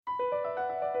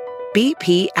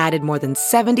BP added more than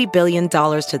 $70 billion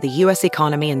to the U.S.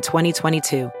 economy in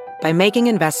 2022 by making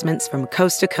investments from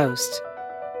coast to coast.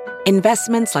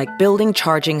 Investments like building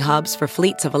charging hubs for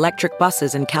fleets of electric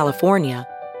buses in California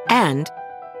and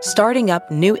starting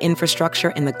up new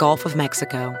infrastructure in the Gulf of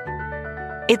Mexico.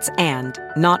 It's and,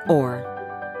 not or.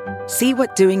 See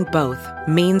what doing both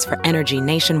means for energy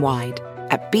nationwide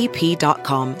at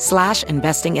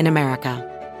bp.com/investing in America.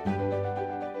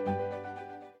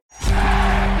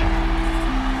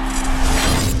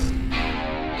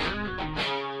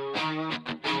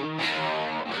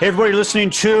 Hey, everybody listening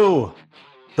to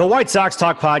the White Sox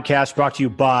Talk podcast brought to you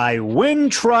by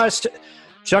Wintrust.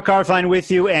 Chuck Harfine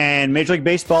with you, and Major League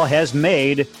Baseball has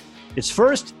made its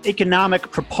first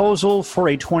economic proposal for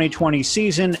a 2020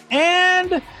 season,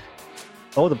 and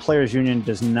the Players Union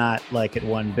does not like it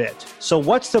one bit. So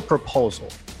what's the proposal?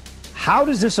 How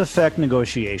does this affect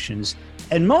negotiations?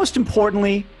 And most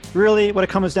importantly, really what it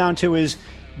comes down to is,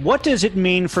 what does it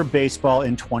mean for baseball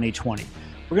in 2020?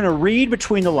 We're going to read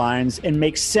between the lines and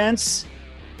make sense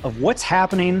of what's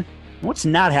happening and what's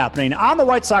not happening on the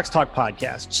White Sox Talk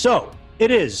podcast. So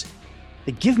it is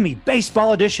the Give Me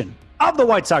Baseball edition of the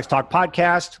White Sox Talk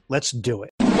podcast. Let's do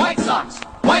it. White Sox, go,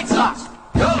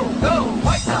 go,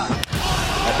 White Sox.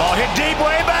 That ball hit deep,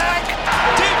 way back,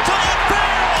 deep to left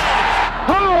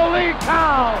field. Holy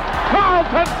cow!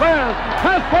 Carlton Fisk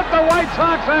has put the White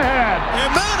Sox ahead.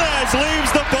 Jimenez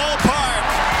leaves the ballpark.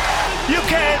 You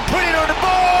can put it on the board.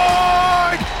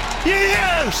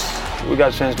 Yes. We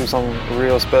got a chance to do something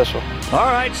real special. All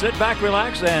right, sit back,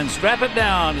 relax, and strap it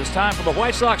down. It's time for the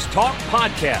White Sox Talk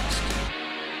podcast.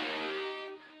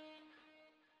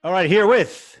 All right, here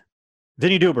with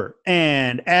Vinny Duber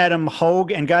and Adam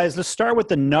Hogue. And guys, let's start with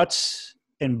the nuts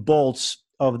and bolts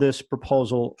of this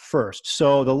proposal first.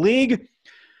 So the league,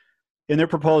 in their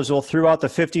proposal, threw out the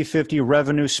 50-50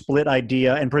 revenue split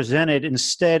idea and presented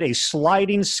instead a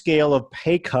sliding scale of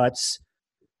pay cuts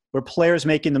where players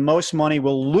making the most money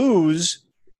will lose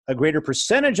a greater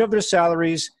percentage of their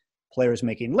salaries. Players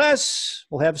making less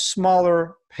will have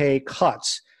smaller pay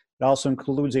cuts. It also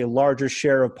includes a larger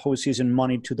share of postseason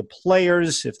money to the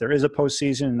players if there is a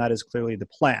postseason, and that is clearly the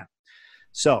plan.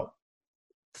 So,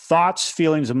 thoughts,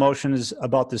 feelings, emotions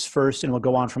about this first, and we'll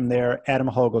go on from there. Adam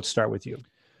Hogue, let's start with you.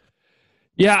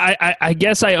 Yeah, I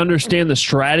guess I understand the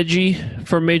strategy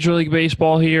for Major League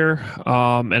Baseball here,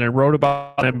 and I wrote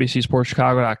about it on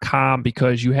NBCSportsChicago.com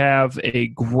because you have a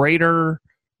greater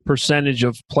percentage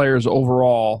of players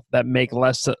overall that make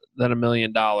less than $1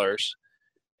 million.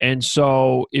 And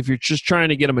so if you're just trying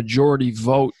to get a majority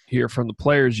vote here from the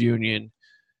Players Union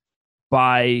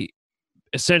by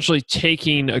essentially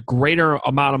taking a greater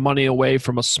amount of money away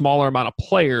from a smaller amount of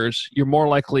players, you're more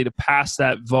likely to pass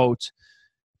that vote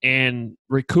and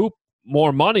recoup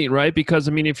more money, right? Because,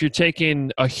 I mean, if you're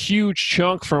taking a huge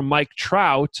chunk from Mike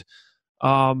Trout,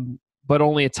 but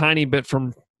only a tiny bit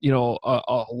from,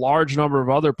 a large number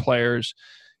of other players,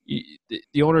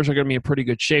 the owners are going to be in pretty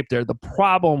good shape there. The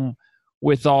problem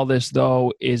with all this,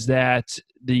 though, is that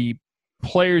the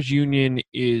Players Union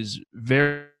is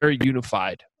very, very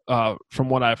unified, from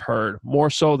what I've heard, more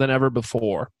so than ever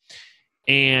before.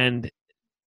 And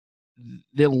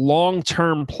the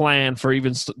long-term plan for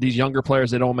even these younger players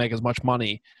that don't make as much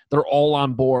money, they're all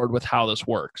on board with how this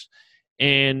works.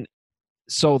 And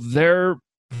so their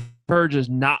purge is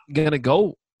not going to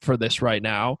go for this right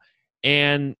now.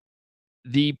 And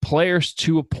the players,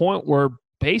 to a point, were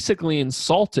basically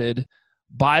insulted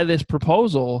by this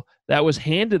proposal that was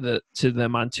handed to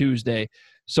them on Tuesday.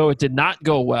 So it did not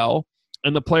go well.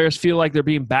 And the players feel like they're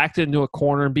being backed into a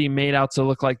corner and being made out to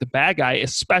look like the bad guy,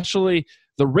 especially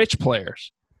the rich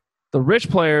players. The rich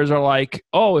players are like,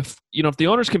 if the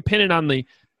owners can pin it on the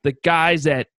guys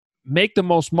that make the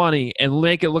most money and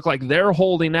make it look like they're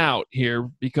holding out here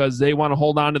because they want to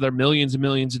hold on to their millions and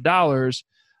millions of dollars,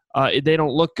 they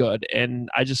don't look good. And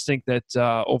I just think that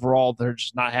overall they're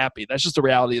just not happy. That's just the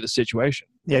reality of the situation.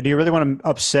 Yeah, do you really want to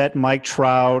upset Mike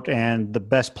Trout and the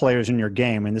best players in your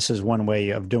game? And this is one way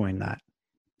of doing that.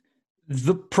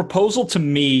 The proposal to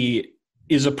me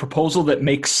is a proposal that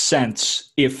makes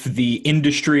sense if the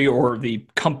industry or the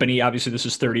company, obviously this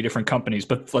is 30 different companies,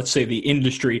 but let's say the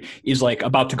industry is like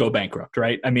about to go bankrupt,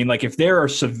 right? I mean, like if there are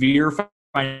severe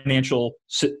financial,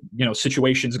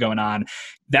 situations going on,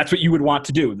 that's what you would want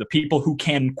to do. The people who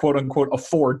can, quote unquote,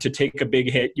 afford to take a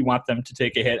big hit, you want them to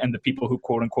take a hit. And the people who,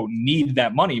 quote unquote, need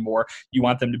that money more, you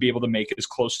want them to be able to make it as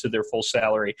close to their full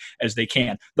salary as they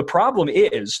can. The problem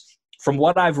is, from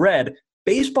what I've read,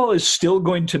 baseball is still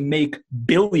going to make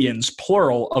billions,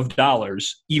 plural, of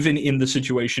dollars, even in the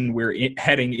situation we're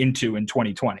heading into in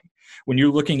 2020. when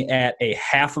you're looking at a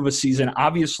half of a season,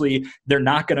 obviously they're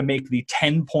not going to make the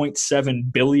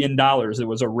 $10.7 billion. It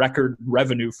was a record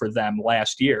revenue for them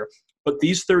last year. But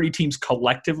these 30 teams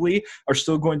collectively are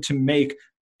still going to make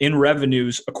in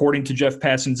revenues, according to Jeff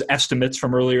Passan's estimates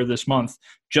from earlier this month,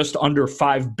 just under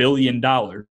 $5 billion.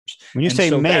 When you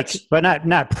say make, but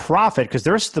not profit, because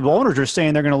the owners are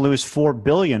saying they're going to lose $4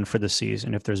 billion for the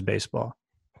season if there's baseball.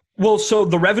 Well, so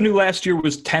the revenue last year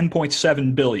was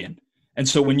 $10.7 billion. And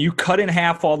so when you cut in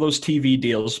half all those TV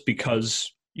deals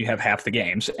because you have half the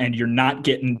games and you're not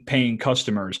paying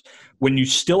customers, when you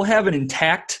still have an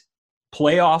intact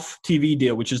playoff TV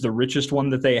deal, which is the richest one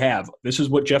that they have. This is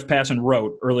what Jeff Passan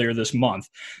wrote earlier this month.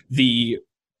 The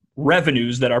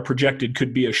revenues that are projected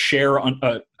could be a hair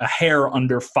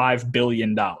under $5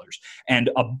 billion. And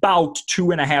about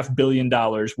 $2.5 billion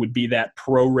would be that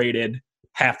prorated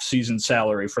half-season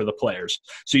salary for the players.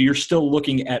 So you're still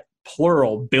looking at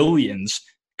plural billions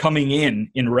coming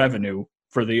in revenue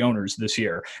for the owners this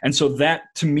year. And so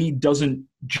that, to me, doesn't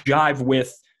jive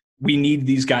with we need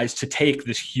these guys to take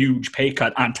this huge pay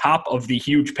cut on top of the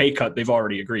huge pay cut they've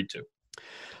already agreed to.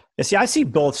 Yeah, see, I see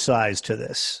both sides to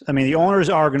this. I mean, the owners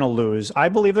are going to lose. I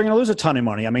believe they're going to lose a ton of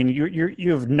money. I mean,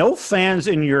 you have no fans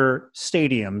in your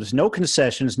stadiums, no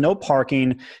concessions, no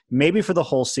parking, maybe for the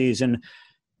whole season.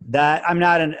 That I'm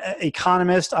not an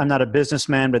economist, I'm not a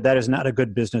businessman, but that is not a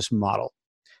good business model.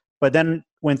 But then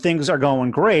when things are going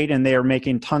great and they are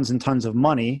making tons and tons of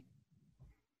money,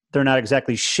 they're not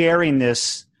exactly sharing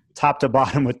this top to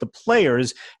bottom with the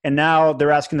players, and now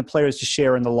they're asking the players to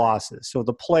share in the losses. So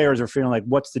the players are feeling like,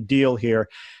 what's the deal here?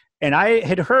 And I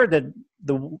had heard that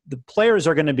the players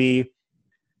are going to be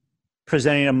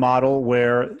presenting a model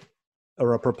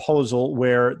or a proposal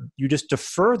where you just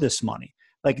defer this money.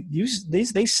 Like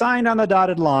they signed on the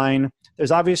dotted line.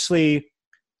 There's obviously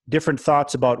different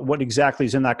thoughts about what exactly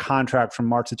is in that contract from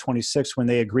March the 26th when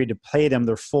they agreed to pay them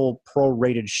their full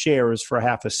prorated shares for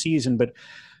half a season. But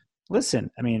listen,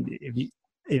 I mean,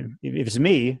 if it's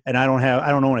me and I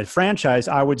don't own a franchise,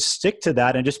 I would stick to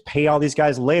that and just pay all these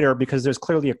guys later because there's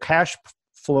clearly a cash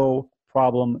flow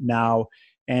problem now,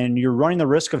 and you're running the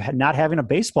risk of not having a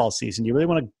baseball season. Do you really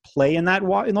want to play in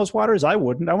those waters? I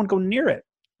wouldn't. I wouldn't go near it.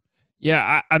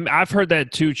 Yeah, I've heard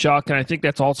that too, Chuck, and I think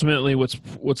that's ultimately what's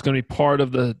going to be part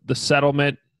of the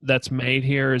settlement that's made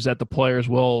here is that the players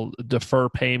will defer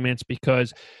payments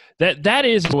because that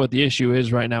is what the issue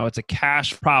is right now. It's a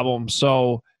cash problem.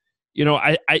 So, you know,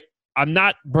 I'm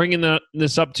not bringing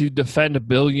this up to defend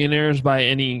billionaires by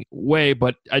any way,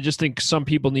 but I just think some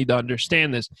people need to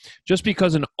understand this. Just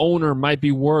because an owner might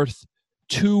be worth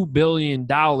 $2 billion,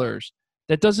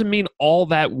 that doesn't mean all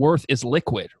that worth is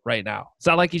liquid right now. It's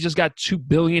not like he's just got $2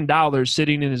 billion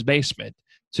sitting in his basement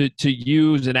to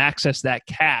use and access that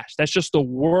cash. That's just the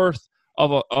worth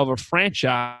of a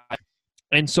franchise.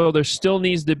 And so there still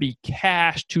needs to be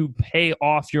cash to pay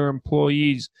off your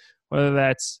employees, whether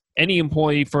that's any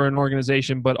employee for an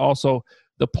organization, but also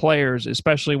the players,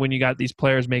 especially when you got these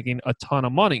players making a ton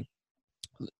of money,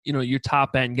 you know, your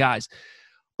top end guys.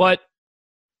 But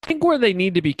I think where they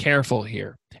need to be careful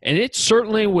here, and it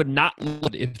certainly would not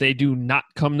if they do not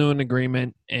come to an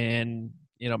agreement, and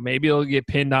you know maybe it'll get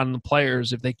pinned on the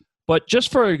players if they. But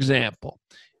just for example,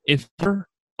 if you're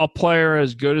a player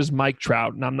as good as Mike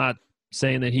Trout, and I'm not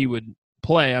saying that he would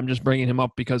play, I'm just bringing him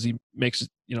up because he makes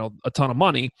a ton of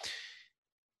money.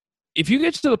 If you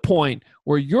get to the point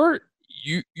where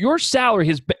your salary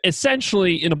has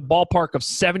essentially in a ballpark of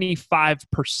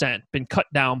 75% been cut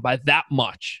down by that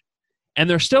much, and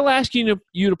they're still asking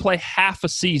you to play half a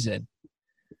season,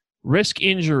 risk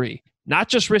injury, not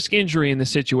just risk injury in this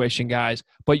situation, guys,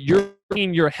 but you're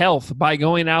risking your health by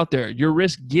going out there. You're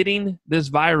risk getting this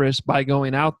virus by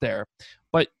going out there.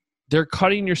 But they're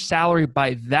cutting your salary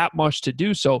by that much to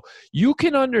do so. You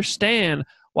can understand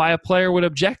why a player would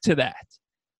object to that.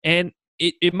 And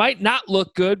it might not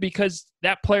look good because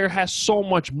that player has so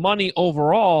much money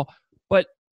overall, but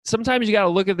sometimes you got to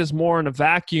look at this more in a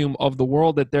vacuum of the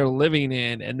world that they're living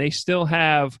in, and they still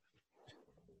have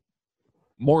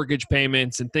mortgage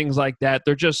payments and things like that.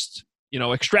 They're just,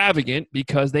 extravagant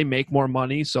because they make more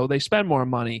money, so they spend more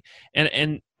money.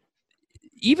 And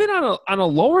even on a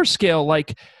lower scale,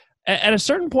 like at a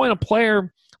certain point, a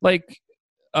player like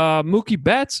Mookie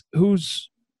Betts, who's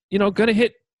going to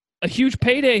hit a huge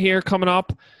payday here coming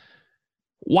up,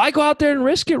 why go out there and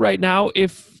risk it right now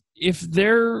if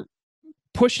they're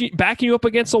backing you up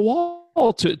against a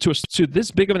wall to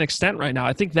this big of an extent right now?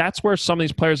 I think that's where some of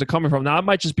these players are coming from. Now, it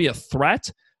might just be a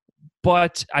threat,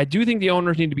 but I do think the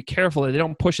owners need to be careful that they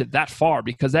don't push it that far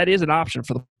because that is an option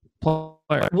for the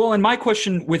player. Well, and my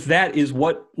question with that is,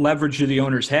 what leverage do the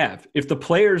owners have? If the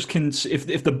players can,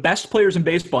 if the best players in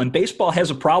baseball, and baseball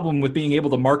has a problem with being able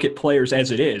to market players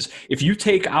as it is, if you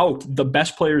take out the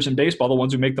best players in baseball, the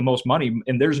ones who make the most money,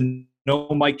 and there's no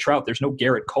Mike Trout, there's no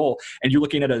Garrett Cole, and you're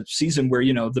looking at a season where,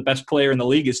 you know, the best player in the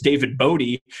league is David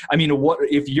Bodie. I mean, what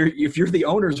if you're the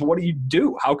owners? What do you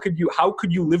do? How could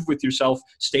you live with yourself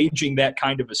staging that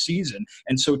kind of a season?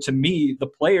 And so, to me, the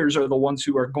players are the ones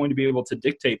who are going to be able to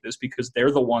dictate this, because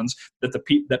they're the ones that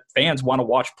that fans want to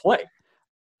watch play.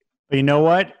 But you know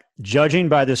what? Judging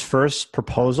by this first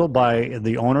proposal by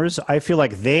the owners, I feel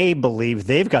like they believe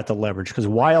they've got the leverage, because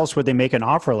why else would they make an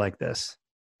offer like this?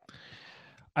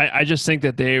 I just think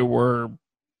that they were,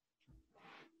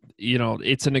 you know,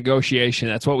 it's a negotiation.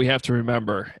 That's what we have to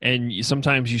remember. And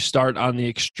sometimes you start on the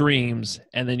extremes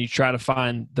and then you try to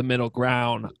find the middle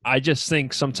ground. I just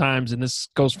think sometimes, and this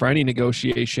goes for any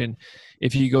negotiation,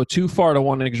 if you go too far to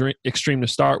one extreme to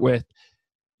start with,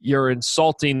 you're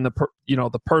insulting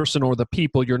the person or the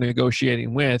people you're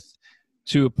negotiating with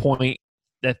to a point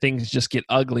that things just get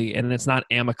ugly and it's not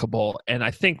amicable. And I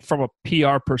think from a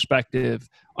PR perspective,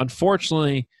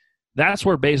 unfortunately, that's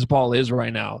where baseball is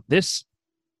right now.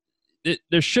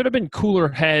 There should have been cooler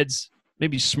heads,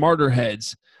 maybe smarter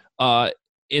heads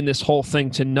in this whole thing,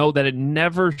 to know that it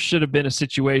never should have been a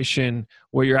situation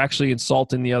where you're actually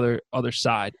insulting the other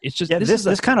side. It's just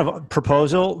this kind of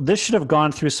proposal, this should have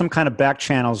gone through some kind of back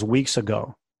channels weeks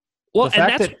ago. Well,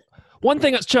 and that's one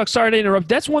thing, Chuck, sorry to interrupt.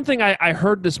 That's one thing I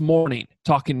heard this morning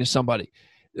talking to somebody.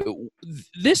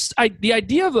 The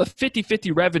idea of a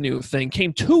 50-50 revenue thing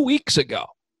came 2 weeks ago.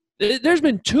 There's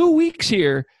been 2 weeks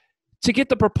here to get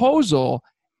the proposal,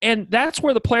 and that's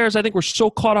where the players, I think, were so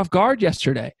caught off guard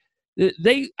yesterday.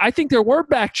 I think there were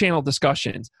back channel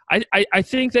discussions. I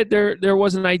think that there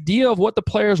was an idea of what the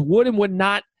players would and would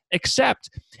not accept.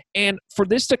 And for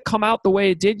this to come out the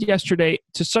way it did yesterday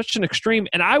to such an extreme,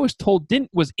 and I was told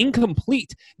was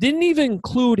incomplete, didn't even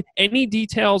include any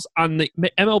details on the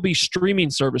MLB streaming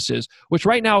services, which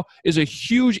right now is a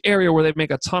huge area where they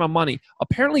make a ton of money.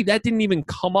 Apparently that didn't even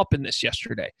come up in this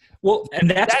yesterday. Well,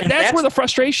 and that's where the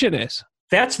frustration is.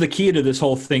 That's the key to this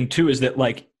whole thing too, is that,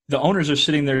 like, the owners are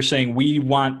sitting there saying, we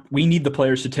need the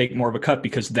players to take more of a cut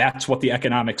because that's what the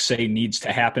economics say needs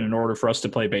to happen in order for us to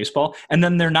play baseball. And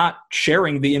then they're not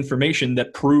sharing the information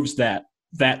that proves that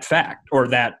fact or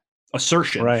that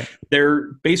assertion. Right.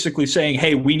 They're basically saying,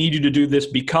 hey, we need you to do this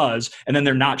because, and then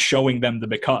they're not showing them the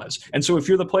because. And so if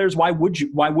you're the players, why would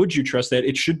you trust that?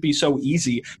 It should be so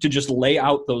easy to just lay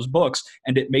out those books,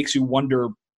 and it makes you wonder,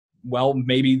 well,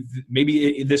 maybe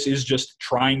this is just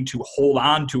trying to hold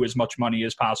on to as much money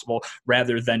as possible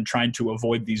rather than trying to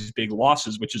avoid these big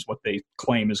losses, which is what they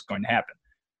claim is going to happen.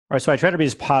 All right, so I try to be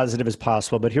as positive as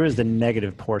possible, but here is the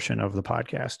negative portion of the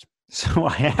podcast. So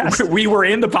I asked... We were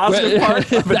in the positive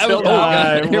part?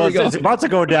 It's about to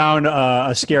go down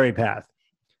a scary path.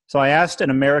 So I asked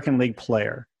an American League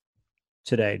player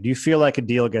today, do you feel like a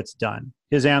deal gets done?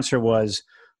 His answer was,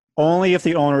 only if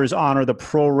the owners honor the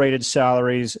prorated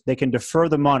salaries. They can defer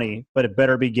the money, but it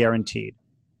better be guaranteed.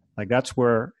 Like, that's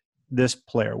where this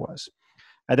player was.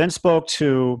 I then spoke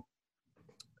to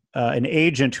an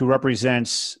agent who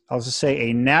represents, I'll just say,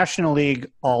 a National League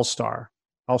all-star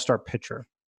pitcher.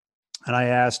 And I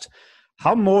asked,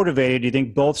 how motivated do you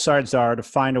think both sides are to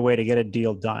find a way to get a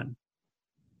deal done?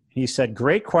 He said,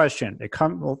 great question.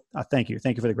 Thank you.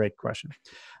 Thank you for the great question.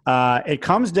 It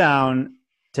comes down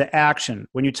to action.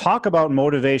 When you talk about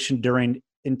motivation during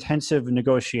intensive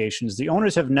negotiations, the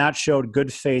owners have not showed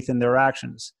good faith in their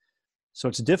actions. So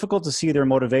it's difficult to see their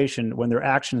motivation when their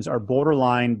actions are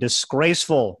borderline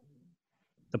disgraceful.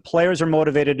 The players are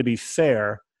motivated to be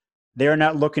fair. They are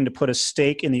not looking to put a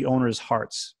stake in the owners'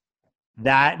 hearts.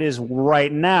 That is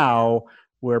right now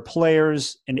where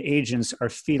players and agents are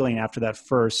feeling after that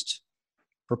first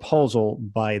proposal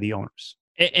by the owners.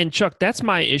 And Chuck, that's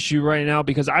my issue right now,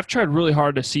 because I've tried really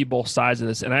hard to see both sides of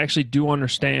this, and I actually do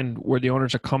understand where the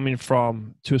owners are coming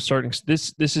from to a certain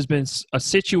extent. This has been a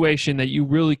situation that you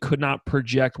really could not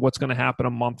project what's going to happen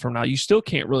a month from now. You still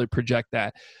can't really project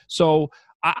that. So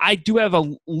I do have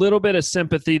a little bit of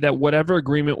sympathy that whatever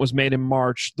agreement was made in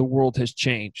March, the world has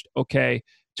changed, okay,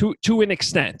 to an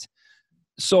extent.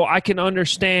 So I can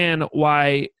understand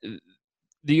why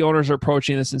the owners are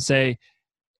approaching this and say,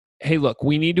 hey, look,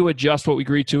 we need to adjust what we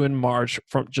agreed to in March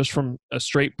from a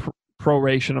straight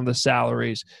proration of the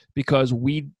salaries, because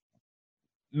we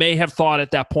may have thought at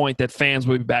that point that fans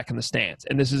would be back in the stands,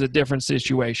 and this is a different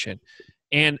situation.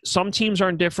 And some teams are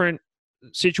in different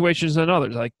situations than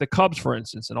others, like the Cubs, for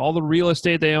instance, and all the real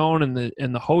estate they own, and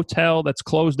the hotel that's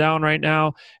closed down right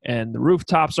now, and the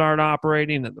rooftops aren't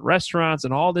operating, and the restaurants,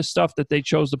 and all this stuff that they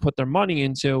chose to put their money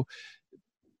into.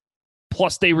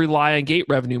 Plus, they rely on gate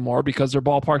revenue more because their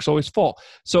ballpark's always full.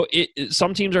 So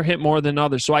some teams are hit more than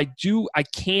others. So I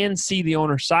can see the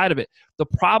owner side of it. The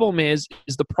problem is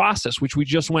the process, which we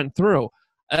just went through.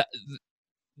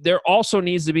 There also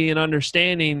needs to be an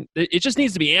understanding. It just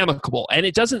needs to be amicable. And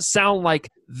it doesn't sound like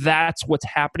that's what's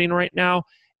happening right now.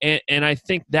 And I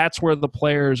think that's where the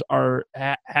players are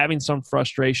having some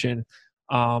frustration,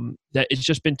 that it's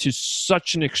just been to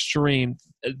such an extreme.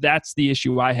 That's the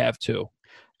issue I have too.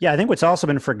 Yeah, I think what's also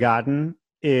been forgotten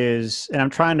is, and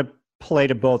I'm trying to play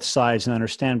to both sides and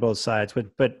understand both sides,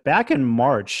 but back in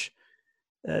March,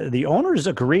 the owners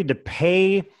agreed to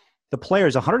pay the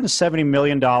players $170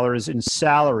 million in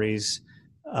salaries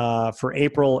for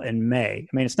April and May.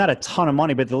 I mean, it's not a ton of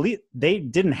money, but they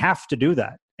didn't have to do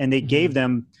that. And they gave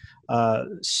them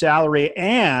salary,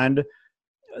 and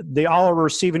they all are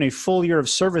receiving a full year of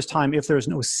service time if there's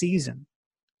no season.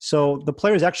 So the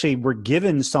players actually were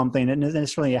given something, and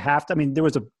necessarily you have to. I mean, there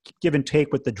was a give and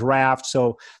take with the draft,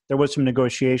 so there was some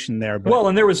negotiation there. But, well,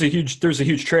 and there's a huge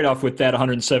trade-off with that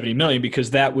 $170 million,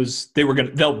 because that was they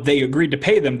agreed to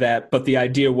pay them that, but the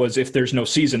idea was if there's no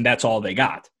season, that's all they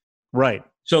got. Right.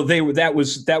 So that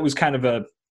was kind of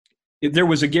there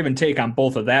was a give and take on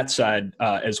both of that side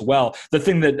as well. The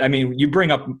thing that, I mean, you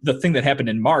bring up the thing that happened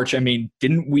in March. I mean,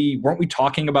 weren't we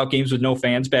talking about games with no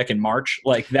fans back in March?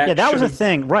 Like that. Yeah, that was a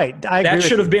thing, right? That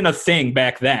should have been a thing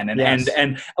back then. And yes.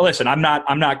 and listen, I'm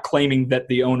not claiming that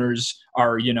the owners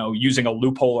are using a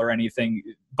loophole or anything,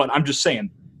 but I'm just saying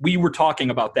we were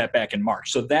talking about that back in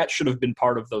March. So that should have been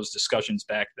part of those discussions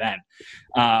back then.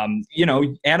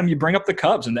 Adam, you bring up the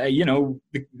Cubs, and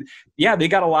they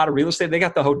got a lot of real estate. They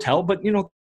got the hotel, but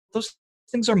those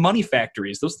things are money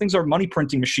factories. Those things are money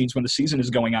printing machines when the season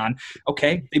is going on.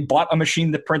 Okay. They bought a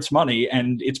machine that prints money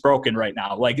and it's broken right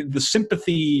now. Like the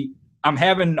sympathy, I'm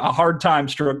having a hard time,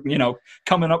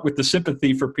 coming up with the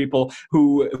sympathy for people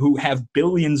who have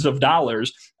billions of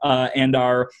dollars and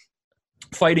are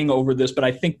fighting over this. But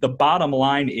I think the bottom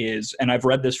line is, and I've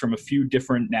read this from a few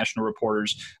different national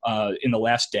reporters in the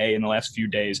last few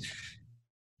days,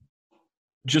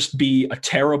 just be a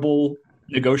terrible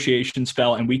negotiation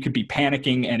spell, and we could be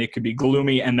panicking and it could be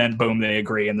gloomy, and then boom, they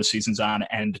agree and the season's on,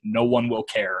 and no one will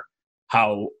care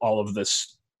how all of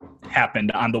this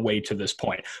happened on the way to this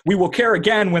point. We will care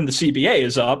again when the CBA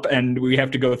is up and we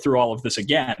have to go through all of this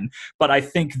again. But I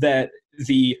think that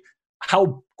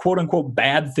how quote unquote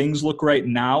bad things look right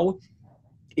now,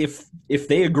 if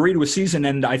they agree to a season,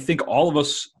 and I think all of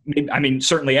us, I mean,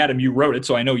 certainly Adam, you wrote it,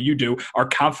 so I know you do, are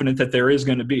confident that there is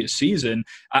going to be a season.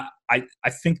 I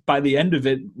think by the end of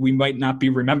it, we might not be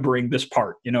remembering this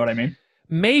part. You know what I mean?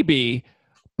 Maybe,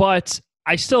 but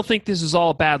I still think this is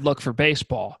all a bad look for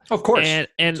baseball. Of course. And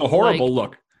it's a horrible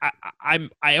look.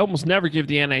 I almost never give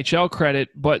the NHL credit,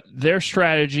 but their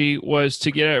strategy was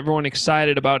to get everyone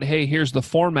excited about, hey, here's the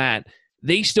format.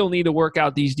 They still need to work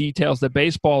out these details that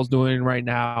baseball is doing right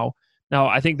now. Now,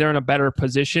 I think they're in a better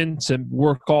position to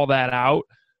work all that out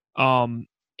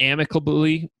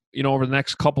amicably, over the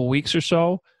next couple weeks or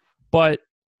so. But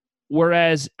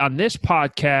whereas on this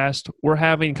podcast, we're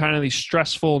having kind of these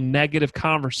stressful, negative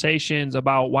conversations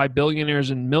about why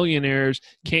billionaires and millionaires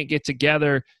can't get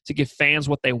together to give fans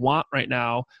what they want right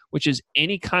now, which is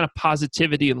any kind of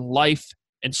positivity in life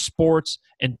and sports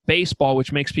and baseball,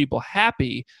 which makes people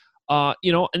happy. And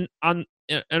on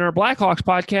in our Blackhawks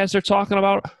podcast, they're talking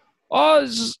about,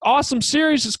 this is awesome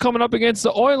series is coming up against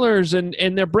the Oilers, and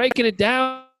they're breaking it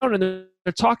down and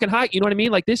they're talking high. You know what I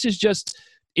mean? Like, this is just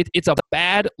it's a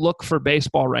bad look for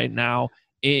baseball right now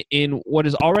in what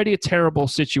is already a terrible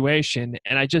situation,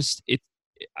 and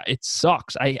it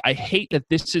sucks. I hate that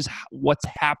this is what's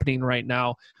happening right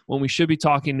now when we should be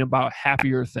talking about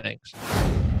happier things.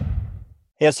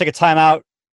 Hey, let's take a time out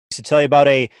to tell you about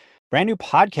a brand new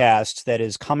podcast that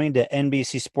is coming to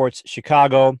NBC Sports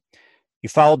Chicago. You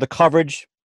followed the coverage,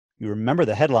 you remember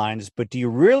the headlines, but do you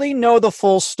really know the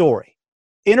full story?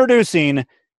 Introducing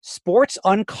Sports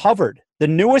Uncovered, the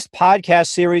newest podcast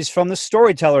series from the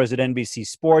storytellers at NBC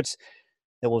Sports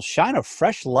that will shine a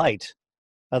fresh light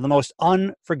on the most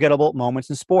unforgettable moments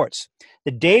in sports.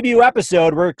 The debut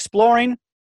episode we're exploring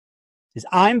is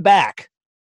I'm Back,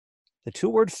 the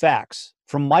two-word facts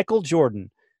from Michael Jordan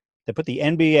that put the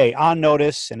NBA on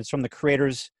notice, and it's from the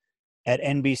creators at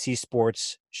NBC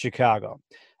Sports Chicago.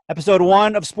 Episode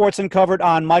 1 of Sports Uncovered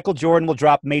on Michael Jordan will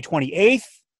drop May 28th,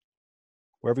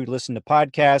 wherever you listen to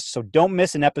podcasts. So don't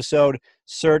miss an episode.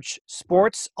 Search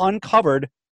Sports Uncovered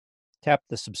Tap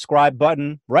the subscribe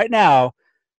button right now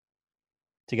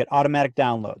to get automatic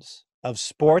downloads of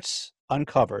Sports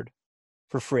Uncovered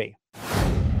for free.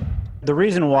 The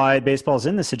reason why baseball is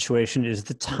in this situation is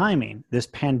the timing. This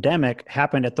pandemic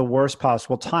happened at the worst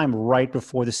possible time right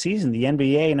before the season. The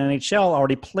NBA and NHL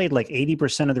already played like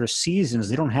 80% of their seasons.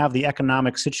 They don't have the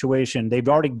economic situation. They've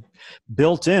already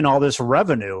built in all this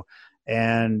revenue.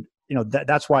 And, you know,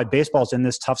 that's why baseball's in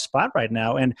this tough spot right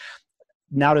now. And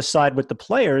now to side with the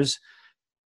players,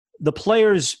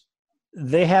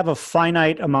 they have a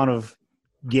finite amount of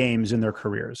games in their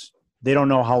careers. They don't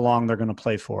know how long they're going to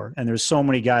play for. And there's so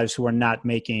many guys who are not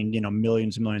making, you know,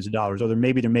 millions and millions of dollars, or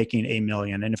maybe they're making $1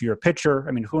 million. And if you're a pitcher,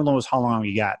 I mean, who knows how long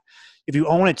you got. If you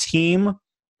own a team,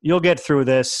 you'll get through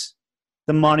this.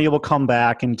 The money will come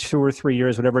back in 2 or 3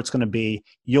 years, whatever it's going to be,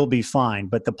 you'll be fine.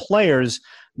 But the players,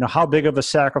 you know, how big of a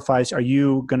sacrifice are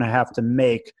you going to have to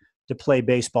make to play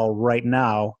baseball right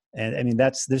now? And I mean,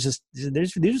 these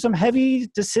are some heavy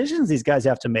decisions these guys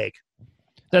have to make.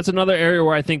 That's another area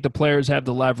where I think the players have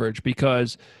the leverage,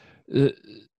 because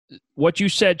what you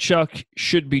said, Chuck,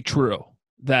 should be true,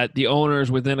 that the owners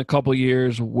within a couple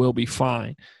years will be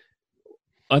fine,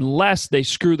 unless they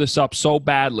screw this up so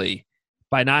badly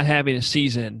by not having a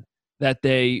season that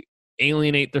they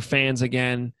alienate their fans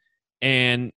again,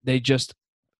 and they just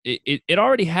it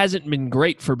already hasn't been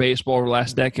great for baseball over the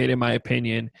last decade, in my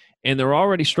opinion, and they're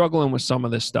already struggling with some of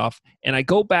this stuff. And I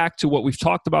go back to what we've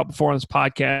talked about before on this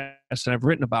podcast and I've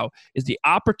written about, is the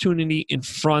opportunity in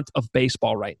front of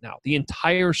baseball right now, the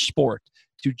entire sport,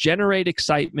 to generate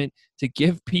excitement, to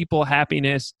give people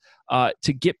happiness,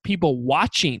 to get people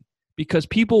watching, because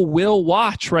people will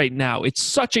watch right now. It's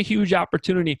such a huge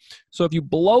opportunity. So if you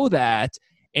blow that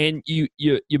and you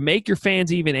make your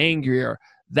fans even angrier,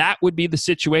 that would be the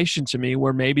situation to me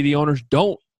where maybe the owners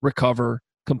don't recover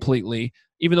completely,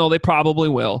 even though they probably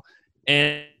will.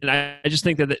 And I just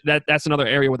think that's another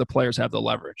area where the players have the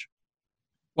leverage.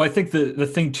 Well, I think the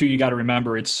thing, too, you got to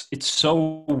remember, it's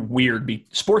so weird.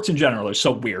 Sports in general are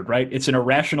so weird, right? It's an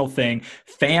irrational thing.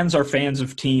 Fans are fans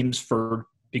of teams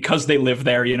because they live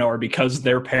there, you know, or because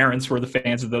their parents were the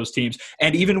fans of those teams.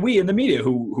 And even we in the media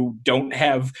who don't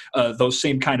have those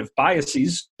same kind of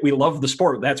biases, we love the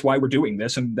sport. That's why we're doing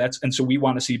this. And so we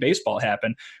want to see baseball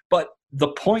happen. But the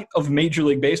point of Major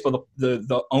League Baseball,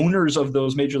 the owners of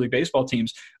those Major League Baseball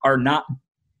teams are not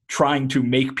trying to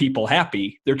make people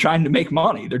happy. They're trying to make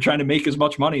money. They're trying to make as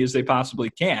much money as they possibly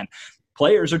can.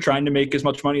 Players are trying to make as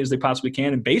much money as they possibly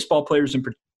can. And baseball players in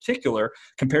particular,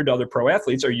 compared to other pro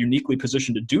athletes, are uniquely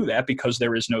positioned to do that because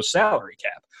there is no salary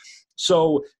cap.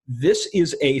 So this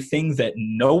is a thing that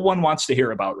no one wants to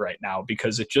hear about right now,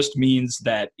 because it just means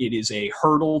that it is a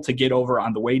hurdle to get over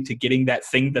on the way to getting that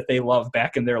thing that they love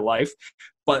back in their life.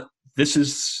 But this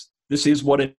is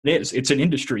what it is. It's an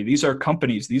industry. These are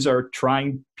companies. These are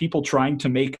people trying to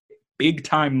make big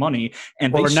time money,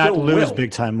 and or they not still lose will.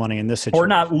 big time money in this situation. Or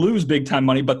not lose big time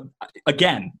money. But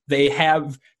again, they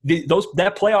have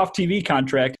that playoff TV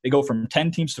contract. They go from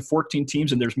 10 teams to 14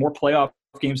 teams, and there's more playoff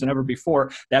games than ever before.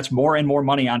 That's more and more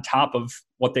money on top of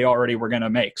what they already were going to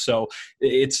make. So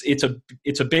it's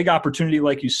a big opportunity,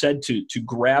 like you said, to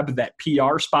grab that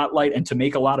PR spotlight and to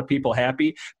make a lot of people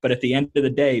happy. But at the end of the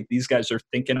day, these guys are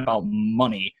thinking about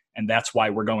money, and that's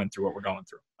why we're going through what we're going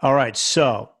through. All right,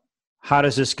 so how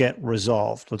does this get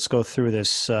resolved? Let's go through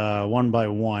this one by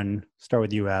one. Start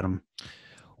with you, Adam.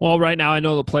 Well, right now I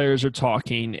know the players are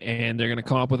talking, and they're going to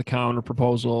come up with a counter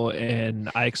proposal,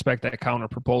 and I expect that counter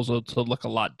proposal to look a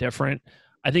lot different.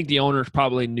 I think the owners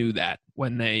probably knew that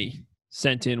when they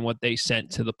sent in what they sent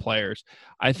to the players.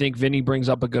 I think Vinny brings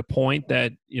up a good point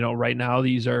that, you know, right now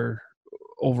these are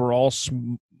overall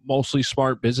mostly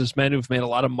smart businessmen who've made a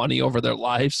lot of money over their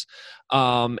lives,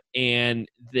 and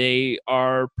they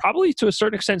are probably to a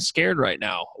certain extent scared right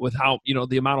now with how, you know,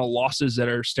 the amount of losses that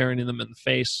are staring them in the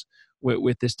face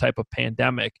with this type of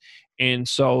pandemic. And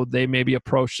so they maybe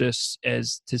approach this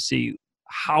as to see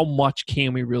how much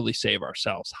can we really save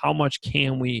ourselves? How much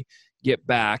can we get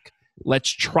back?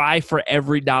 Let's try for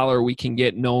every dollar we can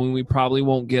get, knowing we probably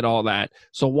won't get all that.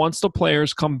 So once the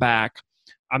players come back,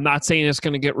 I'm not saying it's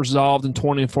going to get resolved in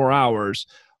 24 hours,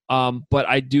 but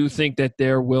I do think that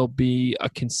there will be a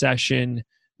concession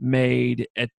made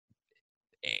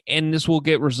and this will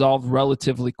get resolved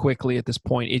relatively quickly at this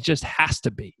point. It just has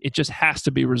to be. It just has to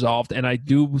be resolved, and I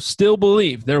do still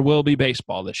believe there will be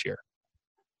baseball this year.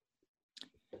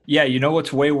 Yeah, you know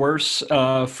what's way worse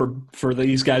for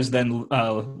these guys than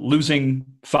losing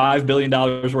 $5 billion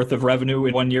worth of revenue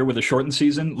in 1 year with a shortened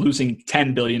season, losing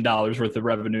 $10 billion worth of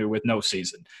revenue with no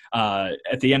season.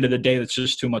 At the end of the day, that's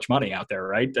just too much money out there,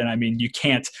 right? And I mean, you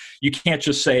can't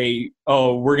just say,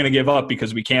 oh, we're going to give up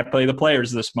because we can't pay the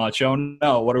players this much. Oh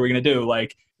no, what are we going to do?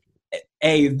 Like,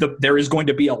 there is going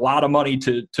to be a lot of money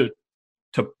to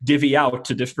divvy out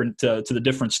to the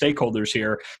different stakeholders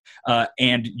here,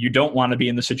 and you don't want to be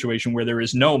in the situation where there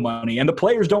is no money, and the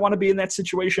players don't want to be in that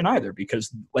situation either, because,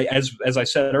 like, as I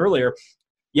said earlier,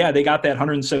 yeah, they got that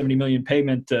 $170 million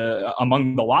payment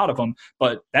among the lot of them,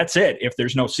 but that's it if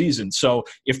there's no season. So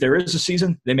if there is a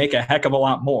season, they make a heck of a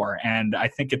lot more, and I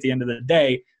think at the end of the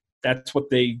day, that's what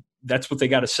they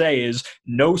got to say is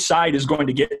no side is going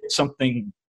to get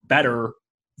something better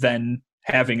than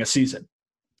having a season.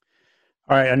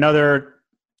 All right, another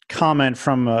comment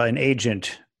from an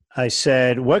agent. I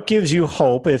said, what gives you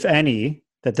hope, if any,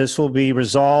 that this will be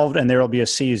resolved and there will be a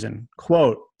season?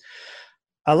 Quote,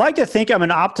 I like to think I'm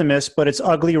an optimist, but it's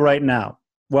ugly right now.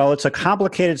 Well, it's a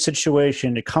complicated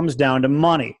situation. It comes down to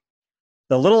money.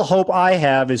 The little hope I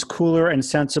have is cooler and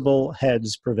sensible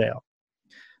heads prevail.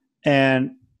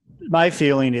 And my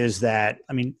feeling is that,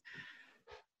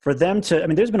 for them to,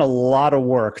 there's been a lot of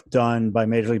work done by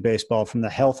Major League Baseball from the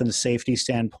health and safety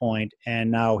standpoint, and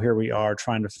now here we are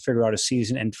trying to figure out a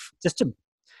season, and just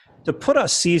to put a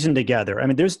season together.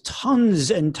 There's tons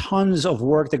and tons of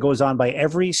work that goes on by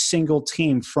every single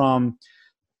team, from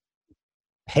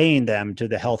paying them to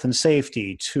the health and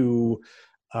safety to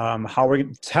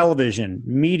television,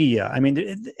 media.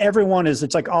 Everyone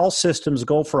it's like all systems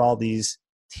go for all these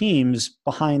teams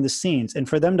behind the scenes, and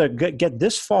for them to get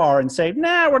this far and say,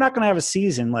 nah, we're not going to have a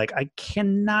season, I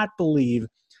cannot believe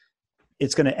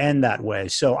it's going to end that way.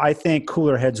 So I think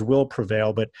cooler heads will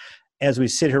prevail. But as we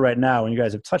sit here right now, and you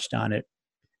guys have touched on it,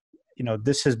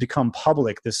 this has become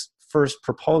public, this first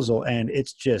proposal, and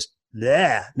it's just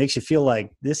makes you feel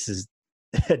like this is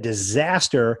a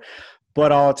disaster.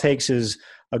 But all it takes is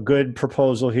a good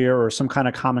proposal here or some kind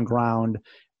of common ground,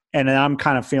 and I'm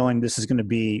kind of feeling this is going to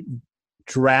be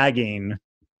dragging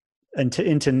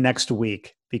into next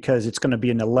week, because it's going to be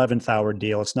an 11th hour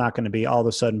deal. It's not going to be all of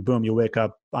a sudden, boom, you wake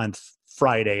up on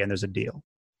Friday and there's a deal.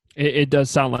 It does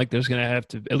sound like there's going to have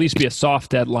to at least be a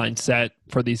soft deadline set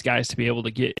for these guys to be able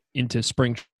to get into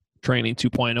spring training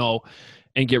 2.0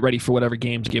 and get ready for whatever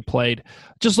games get played.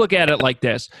 Just look at it like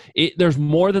this. There's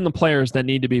more than the players that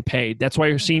need to be paid. That's why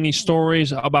you're seeing these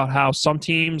stories about how some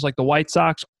teams like the White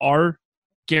Sox are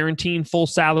guaranteeing full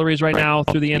salaries right now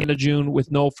through the end of June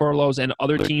with no furloughs, and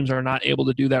other teams are not able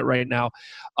to do that right now.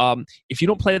 If you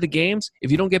don't play the games,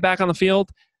 if you don't get back on the field,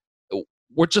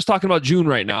 we're just talking about June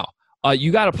right now.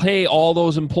 You got to pay all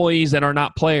those employees that are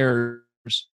not players,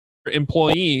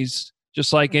 employees,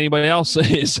 just like anybody else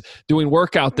is doing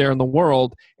work out there in the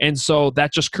world. And so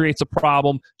that just creates a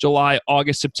problem July,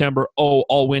 August, September,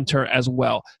 all winter as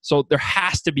well. So there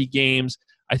has to be games.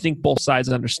 I think both sides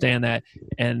understand that,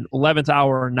 and 11th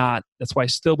hour or not, that's why I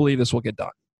still believe this will get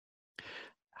done.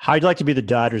 How'd you like to be the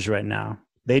Dodgers right now?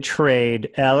 They trade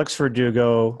Alex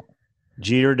Verdugo,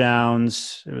 Jeter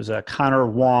Downs, it was Connor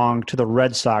Wong to the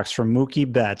Red Sox for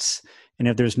Mookie Betts, and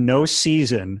if there's no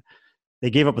season, they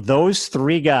gave up those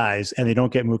three guys and they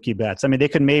don't get Mookie Betts. They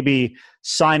could maybe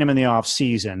sign him in the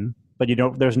offseason, but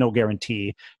there's no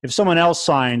guarantee. If someone else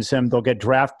signs him, they'll get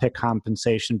draft pick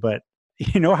compensation, but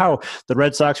you know how the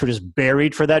Red Sox were just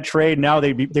buried for that trade? Now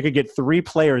they could get three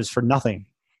players for nothing.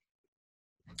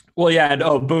 Well, yeah,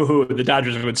 and boo-hoo, the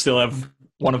Dodgers would still have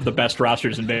one of the best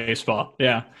rosters in baseball.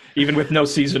 Yeah, even with no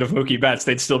season of Mookie Betts,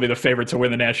 they'd still be the favorite to win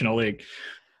the National League.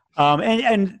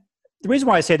 And the reason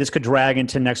why I say this could drag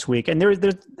into next week, and I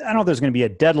don't know if there's going to be a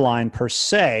deadline per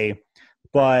se,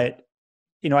 but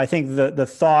I think the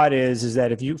thought is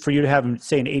that for you to have,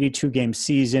 say, an 82-game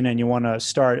season and you want to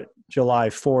start July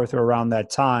 4th or around that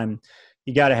time,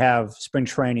 you got to have spring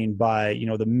training by,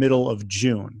 the middle of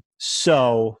June.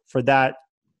 So for that,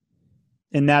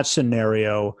 in that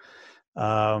scenario,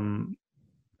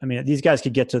 these guys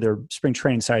could get to their spring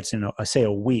training sites in, say,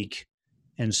 a week.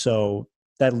 And so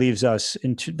that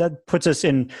puts us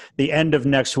in the end of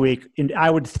next week. And I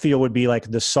would feel would be like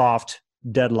the soft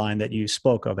deadline that you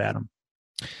spoke of, Adam.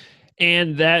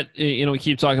 And that, we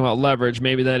keep talking about leverage.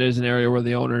 Maybe that is an area where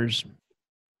the owners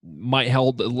might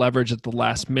hold the leverage at the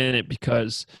last minute,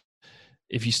 because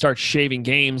if you start shaving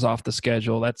games off the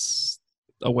schedule, that's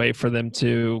a way for them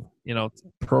to,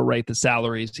 prorate the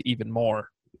salaries even more.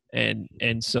 And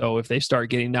so if they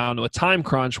start getting down to a time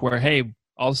crunch where, hey,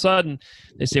 all of a sudden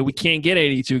they say we can't get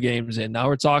 82 games in, now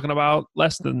we're talking about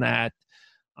less than that.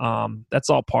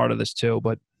 That's all part of this too.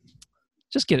 But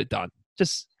Just get it done.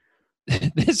 Just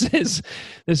this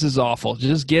is awful.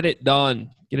 Just get it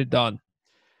done. Get it done.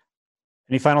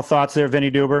 Any final thoughts there,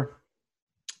 Vinny Duber?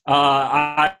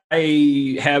 I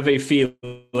have a feeling,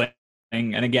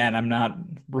 and again, I'm not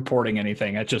reporting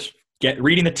anything. I just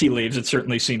reading the tea leaves. It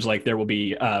certainly seems like there will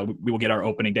be we will get our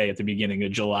opening day at the beginning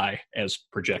of July as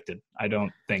projected. I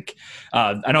don't think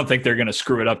they're going to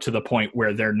screw it up to the point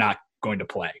where they're not going to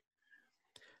play.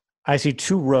 I see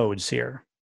two roads here,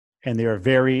 and they are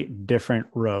very different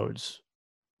roads.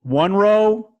 One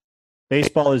row,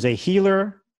 baseball is a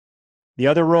healer. The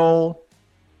other row,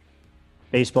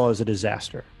 baseball is a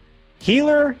disaster.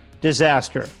 Healer,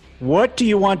 disaster. What do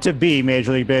you want to be,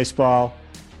 Major League Baseball?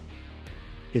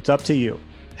 It's up to you.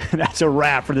 That's a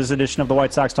wrap for this edition of the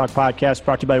White Sox Talk Podcast,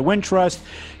 brought to you by Wintrust,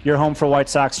 your home for White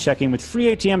Sox checking with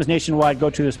free ATMs nationwide.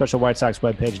 Go to the special White Sox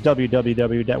webpage,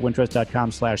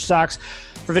 www.wintrust.com/Sox.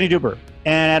 For Vinny Duber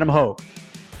and Adam Hogue,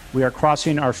 we are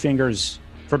crossing our fingers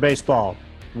for baseball.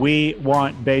 We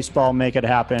want baseball. Make it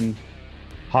happen.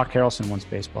 Hawk Harrelson wants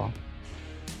baseball.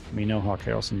 We know Hawk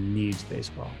Harrelson needs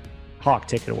baseball. Hawk,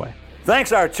 take it away.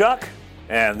 Thanks, Art Chuck.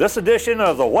 And this edition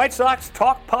of the White Sox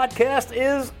Talk Podcast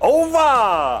is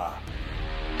over.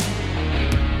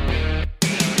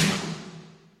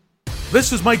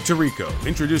 This is Mike Tirico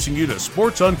introducing you to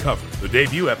Sports Uncovered. The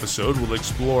debut episode will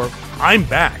explore I'm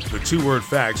Back, the two-word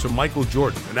facts from Michael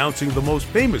Jordan announcing the most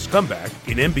famous comeback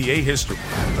in NBA history.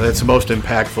 That's the most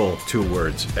impactful 2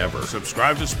 words ever.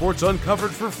 Subscribe to Sports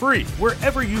Uncovered for free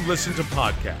wherever you listen to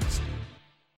podcasts.